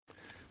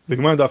The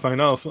Gemara Daf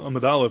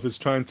Amud Aleph is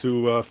trying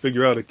to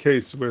figure out a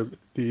case where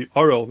the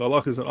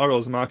halach is an aral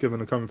is makiv in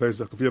a Karban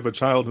Pesach. If you have a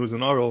child who's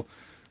an aral,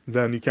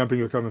 then you can't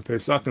bring a Karban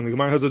Pesach. And the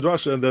Gemara has a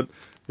drasha that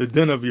the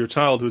din of your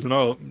child who's an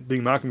aral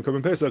being makiv in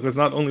Karban Pesach is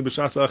not only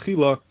b'shas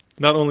achila,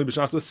 not only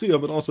b'shas asiyah,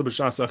 but also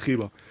b'shas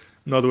achila.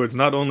 In other words,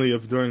 not only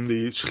if during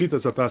the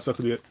shchitas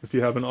HaPesach, if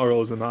you have an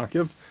aral as a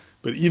makiv,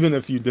 but even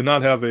if you did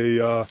not have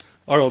a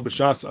aral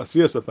b'shas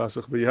asiyas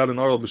HaPesach, but you had an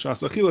aral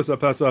b'shas achilas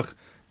HaPesach,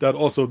 that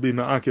also would be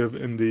ma'akiv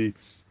in the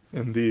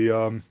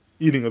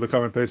eating of the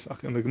Karban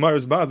Pesach. And the Gemara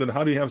is bothered,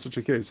 how do you have such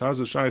a case? How's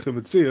a shaykh of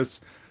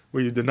Mitzias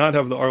where you did not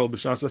have the aral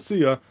b'shas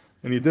asiyah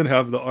and you did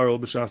have the aral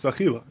b'shas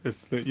achila?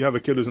 If you have a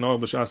kid who's an aral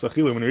b'shas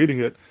achila, when you're eating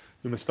it,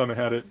 you must have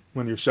had it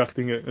when you're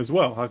shechting it as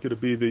well. How could it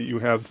be that you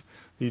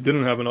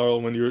didn't have an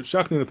aral when you're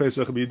shechting the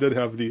Pesach, but you did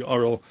have the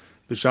aral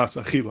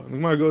b'shas achila? And the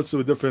Gemara goes to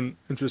a different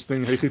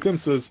interesting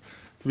heichitimtzas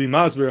to be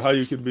masber how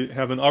you could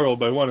have an aral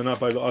by one and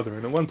not by the other.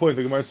 And at one point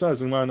the Gemara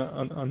says, on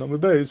the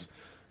base,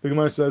 the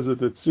Gemara says that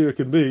the tzir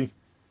could be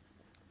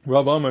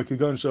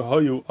kegon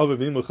שהיו אביו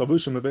ואמו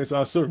חבושים בבית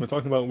האסורים. We're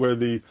talking about where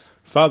the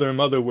father and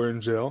mother were in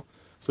jail,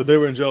 so they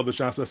were in jail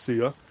b'shas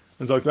asiyah.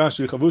 And so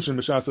Rashi Chavushin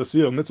b'shas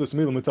asiyah mitzvah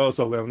mila mutalas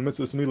alem. The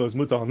mitzvah mila is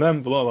mutal on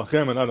them, v'lo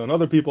alachem, and not on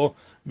other people.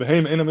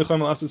 V'heim einam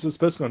yichayim l'asas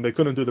pesach. They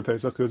couldn't do the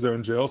Pesach because they're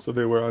in jail, so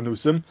they were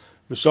anusim.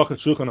 V'shachet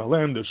shulchan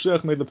alem. The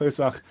sheikh made the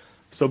Pesach.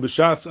 So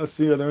b'shas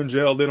asiyah, they're in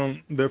jail. They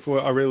don't. Therefore,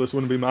 arelis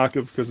wouldn't be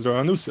ma'akiv because they're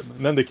anusim.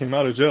 And then they came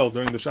out of jail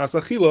during the shas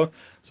achila.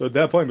 So at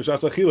that point,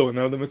 b'shas achila, when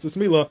they were the mitzvah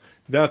mila,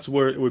 that's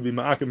where it would be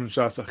ma'akiv in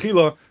shas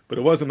achila. But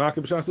it wasn't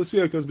ma'akiv b'shas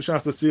asiyah because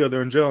b'shas asiyah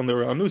they're in jail and they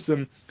were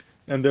anusim,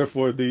 and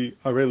therefore the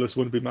arelis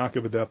wouldn't be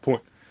ma'akiv at that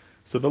point.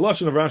 So the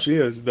lashon of Rashi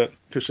is that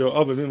kisho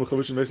aviv vaמו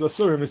chavushin b'beis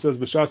asorim, he says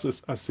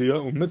b'shas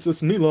asiyah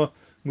u'mitzvah mila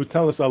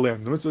mutalas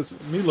alem. The mitzvah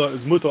mila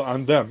is mutal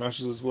on them.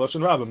 Rashi says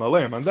lashon rabim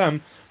alem on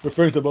them,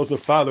 referring to both the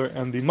father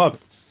and the mother.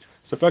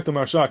 So effective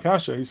Marsha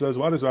Kasha, he says,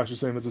 why does Rashi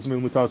say mitzvah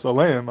mila mutalas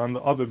alem on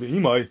the aviv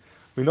v'imai?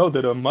 We know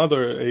that a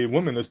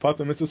woman is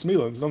pater mitzvah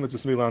mila. There's no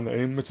mitzvah mila on the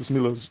aim. Mitzvah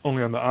mila is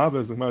only on the av,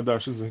 as the Gemara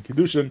darshans in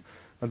Kiddushin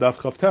and Daf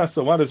Chavtes.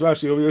 So why does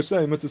Rashi over here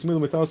say mitzvah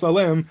mila mutalas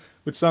alem,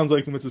 which sounds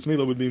like the mitzvah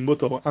mila would be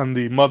mutal on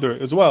the mother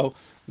as well?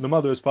 The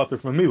mother is pater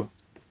from mila.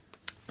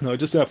 Now, I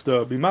just have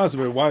to be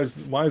masber. Why is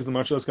the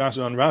Marsha's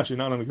Kasha on Rashi,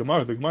 not on the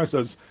Gemara? The Gemara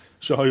says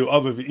שהיו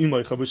אביו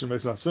ואמו חבושים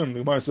בבית האסורים. The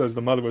Gemara says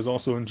the mother was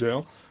also in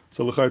jail.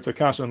 So l'chayr it's a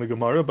kasha on the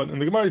Gemara, but in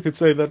the Gemara you could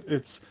say that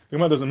the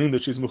Gemara doesn't mean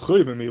that she's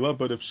mechuyev in Mila,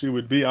 but if she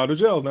would be out of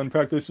jail, then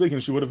practically speaking,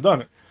 she would have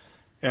done it.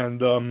 And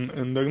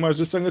the Gemara is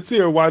just saying it's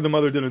here why the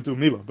mother didn't do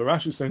Mila. But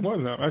Rashi is saying more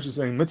than that. Rashi is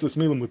saying mitzvah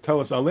Mila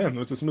mutelas alem,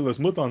 mitzvah Mila is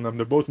mut on them.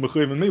 They're both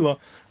mechuyev in Mila.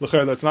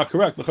 L'chayr that's not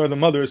correct. L'chayr the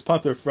mother is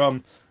pater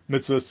from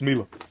mitzvah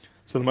Mila.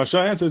 So the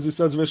Marsha answers, he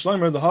says,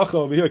 V'shleimer, the hacha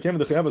over here came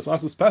to the chiyavas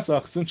asas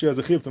Pesach, since she has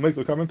a chiv to make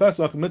the Karban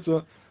Pesach,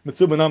 mitzvah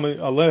nami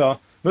alea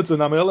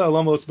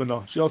lamelis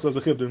b'na. She also has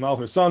a chiv to mal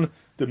her son,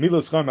 the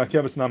milas chayim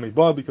ma'akevas nami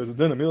ba, because the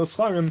din of milas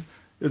chayim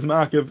is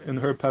ma'akev in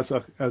her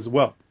Pesach as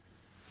well.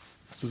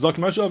 So Zak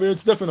Marsha over here,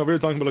 it's different. Over here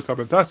talking about a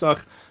Karban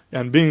Pesach,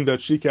 and being that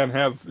she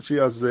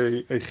has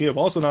a chiv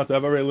also not to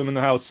have a reilim in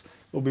the house,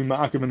 will be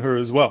ma'akev in her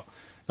as well.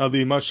 Now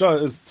the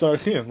Marsha is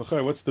tzarchian.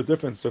 What's the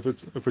difference if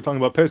we're talking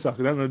about Pesach? At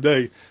the end of the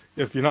day,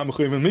 if you're not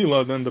mechuyev in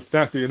Mila, then the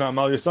fact that you're not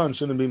mal your son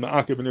shouldn't be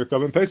ma'akiv in your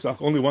Karban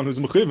Pesach. Only one who's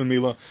mechuyev in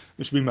Mila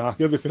should be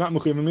ma'akiv. If you're not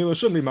mechuyev in Mila,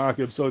 shouldn't be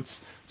ma'akiv. So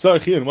it's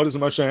tzarchian. What is the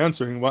Marsha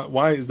answering?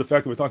 Why is the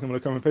fact that we're talking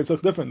about a Karban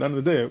Pesach different? At the end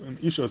of the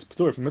day, Isha is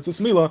patur from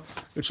mitzvah Mila.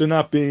 It should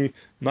not be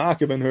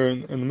ma'akiv in her,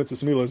 and the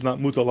mitzvah Mila is not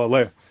mutal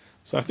aleh.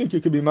 So I think you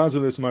could be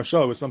mazal this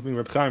Marsha with something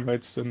Reb Chaim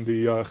writes in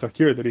the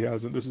Chakir that he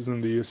has, and this is in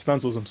the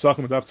stencils of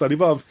Sachim Daf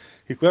Tzadivav.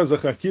 He declares a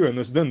Chakir in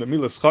this din, the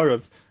Milas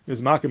Charav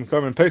is makim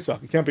Karban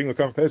Pesach. You can't bring a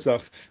Karban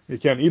Pesach, you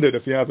can't eat it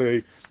if you have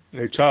a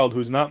child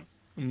who's not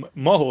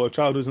mahol, a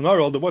child who's an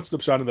aral. What's the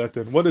pshat of that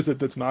din? What is it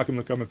that's makim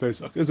the Karban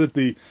Pesach? Is it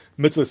the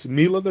mitzvah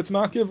mila that's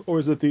makiv, or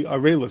is it the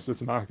arelis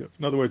that's makiv?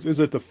 In other words, is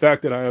it the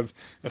fact that I have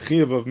a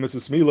chiyuv of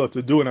mitzvah mila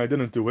to do and I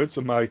didn't do it,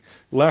 so my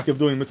lack of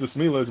doing mitzvah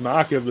mila is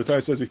makiv? The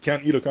Torah says you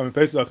can't eat a Karban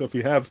Pesach if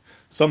you have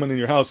someone in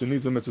your house who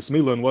needs a mitzvah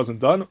mila and wasn't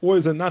done, or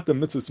is it not the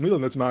mitzvah mila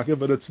that's makiv,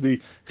 but it's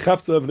the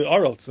chafta of the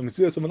aral, it's the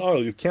mitzvah of an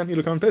aral? You can't eat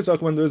a Karban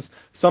Pesach when there's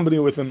somebody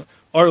with an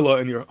arla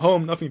in your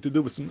home, nothing to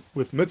do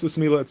with mitzvah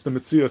mila. It's the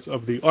mitzvah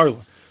of the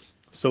arla.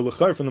 So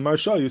l'chayr from the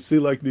Marsha, you see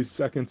like the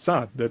second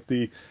tzad, that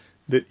the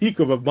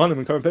ikuv of banim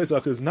in Karban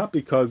Pesach is not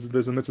because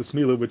there's a mitzvah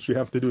smila which you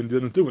have to do and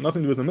didn't do,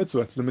 nothing to do with the mitzvah.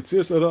 It's the mitzvah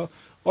of the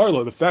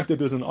arla. The fact that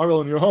there's an arla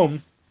in your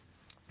home,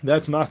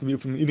 that's making you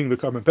from eating the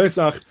Karban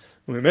Pesach.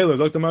 When the mela is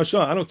like the Marsha,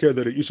 I don't care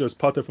that a isha is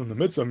pater from the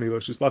mitzvah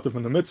mila, she's pater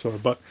from the mitzvah.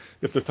 But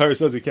if the Torah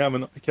says you can't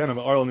have an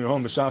arl in your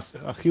home, b'shas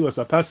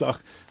achilas haPesach,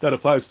 that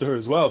applies to her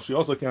as well. She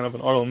also can't have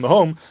an arl in the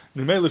home.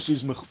 The mela,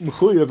 she's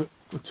mechuyev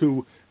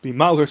to be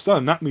mal her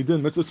son, not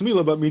midin mitzvah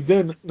smila, but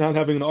midin not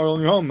having an aral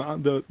in your home.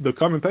 The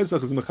Karban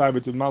Pesach is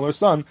mechayev to mal her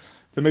son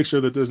to make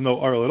sure that there's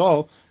no aral at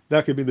all.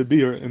 That could be the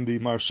beer in the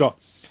Marsha.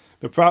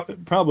 The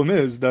problem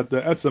is that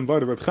the etzem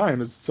vart of Reb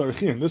Chaim is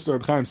tzarichin. This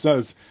Reb Chaim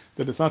says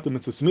that it's not the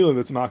mitzvah smila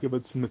that's makif, but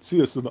it's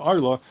mitzias of the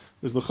arla.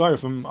 Is l'chayr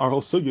from our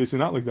whole sugya. It's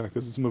not like that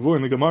because it's mavur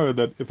in the Gemara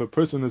that if a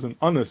person is an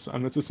honest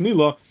on mitzvah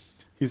smila,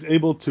 he's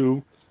able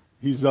to.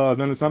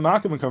 Then it's not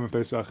makif in Karban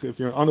Pesach. If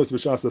you're an honest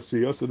b'shas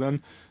asiyah, so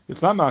then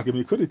it's not makif.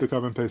 You could eat the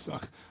Karban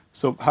Pesach.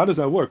 So how does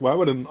that work? Why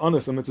would an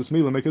honest and mitzvah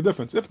smila make a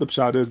difference? If the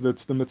pshat is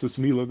that's the mitzvah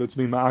smila that's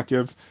being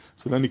makif,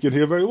 so then you can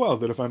hear very well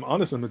that if I'm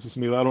honest and mitzvah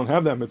smila, I don't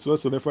have that mitzvah,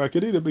 so therefore I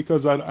could eat it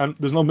because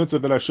there's no mitzvah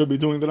that I should be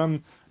doing that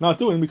I'm not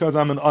doing because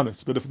I'm an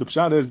honest. But if the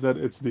pshat is that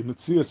it's the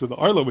mitzvah of the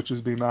arla which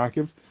is being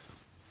makif,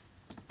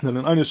 then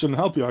an honest shouldn't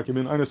help you. I can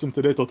be an honest from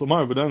today till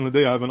tomorrow, but at the end of the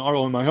day I have an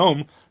aral in my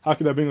home. How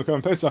could I bring a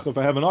Karban Pesach if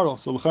I have an aral?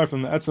 So l'chayr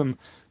from the etzem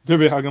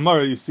divrei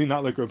hagamara, you see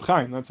not like Reb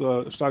Chaim. That's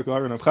a shtak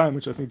l'har Reb Chaim,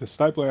 which I think the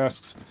Stipler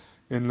asks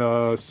in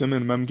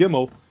Siman Mem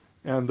Gimel,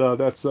 and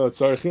that's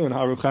tzarichin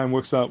how Reb Chaim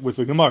works out with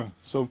the Gemara.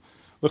 So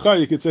l'chayr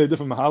you could say a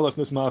different mahalach.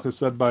 This mahalach is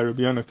said by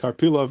Rabbi Yana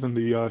Karpilov in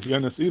the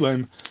Yenes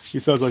Elam. He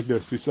says like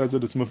this. He says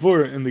that it's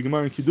mavur in the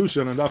Gemara in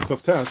Kiddushin and Daf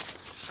Chav Tes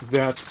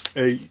that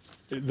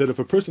if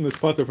a person is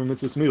pater from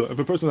mitzvah smila, if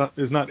a person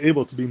is not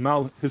able to be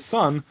mal his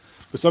son,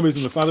 for some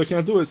reason the father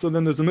can't do it, so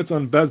then there's a mitzvah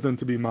on bezdin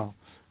to be mal.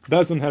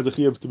 Bezdin has a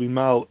chiyuv to be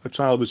mal a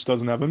child which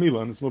doesn't have a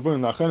milah, and it's mavur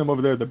in lachanim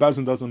over there. The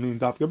bezdin doesn't mean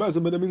dafka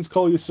bezdin, but it means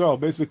kol yisrael.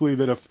 Basically,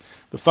 that if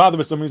the father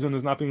for some reason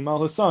is not being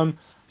mal his son,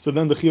 so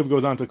then the chiyuv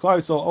goes on to Klal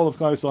Yisrael. All of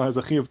Klal Yisrael has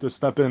a chiyuv to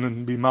step in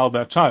and be mal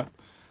that child.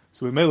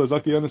 So in Mela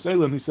Zakti Yenes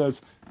Elam, he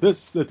says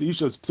this that the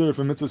isha is p'tur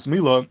from mitzvah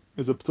smila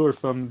is a p'tur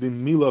from the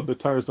mila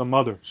b'tar as a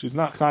mother. She's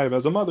not chayiv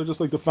as a mother,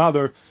 just like the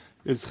father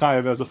is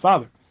chayiv as a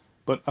father.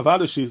 But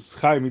avada, she's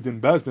chayiv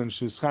midin bezdin,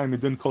 she's chayiv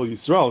midin kol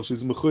yisrael,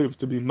 she's mechuyev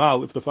to be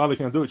mal. If the father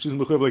can't do it, she's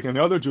mechuyev like any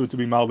other Jew to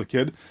be mal the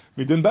kid,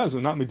 midin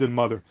bezdin, not midin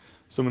mother.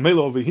 So in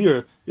Mela over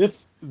here,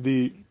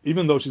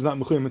 even though she's not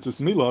mechuyev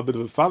mitzvah smila, but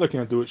if the father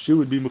can't do it, she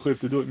would be mechuyev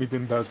to do it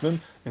midin bezdin,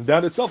 and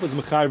that itself is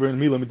mechayiv and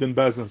mila midin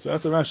bezdin. So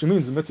that's what Rashi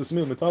means. In mitzvah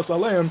smila mitas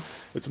aleim,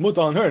 it's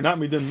mutal on her, not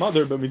midin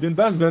mother, but midin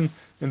bezdin,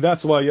 and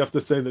that's why you have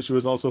to say that she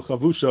was also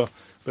chavusha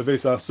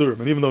bebeit haasur.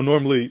 And even though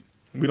normally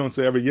we don't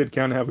say every yid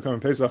can have a Karban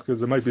Pesach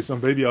because there might be some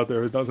baby out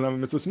there who doesn't have a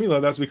mitzvah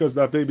smila, that's because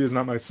that baby is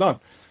not my son.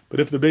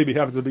 But if the baby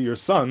happens to be your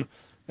son,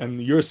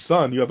 and your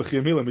son, you have a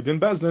chiyuv mila midin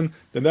bezdin,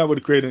 then that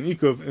would create an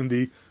ikuv in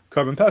the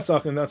Karban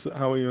Pesach, and that's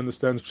how he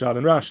understands Pshat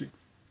and Rashi.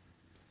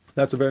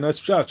 That's a very nice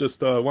Pshat,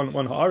 just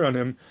one ha'ar on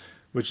him,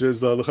 which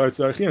is l'chayr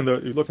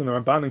tzarichin. You look in the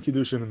Ramban and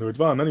Kiddushin and the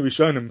Ritva, many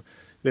Rishonim,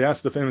 they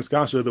ask the famous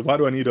kasha that why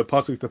do I need a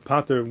pasuk to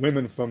pater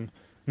women from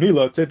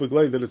Mila,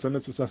 typically that it's a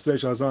mitzvah saseh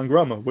shazan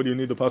grama. What do you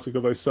need the pasuk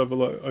of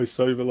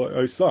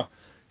Isa?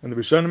 And the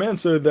Rishonim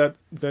answer that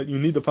you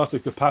need the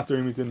pasuk to pater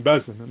midin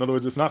bezdin. In other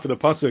words, if not for the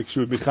pasuk,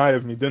 she would be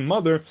chayav midin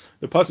mother.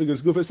 The pasuk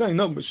is gufa saying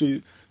no, but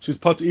she's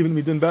pater even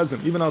midin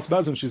bezdin. Even out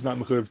bezdin, she's not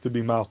mechuyev to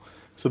be mal.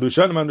 So the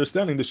Rishonim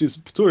understanding that she's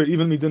patur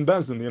even midin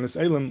bezdin. The Yenes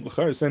Elam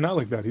l'chayr is saying not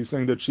like that. He's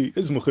saying that she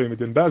is mechuyev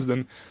midin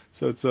bezdin.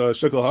 So it's a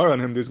shekel har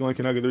on him. There's going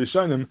kinagad the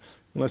Rishonim,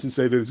 unless you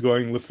say that he's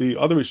going lefi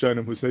other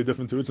Rishonim who say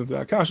different roots into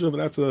Akasha, but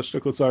that's a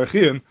shekel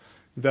tzarichin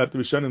that the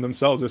Rishonim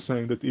themselves are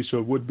saying that the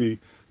isha would be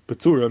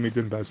patura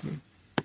midin bezdin.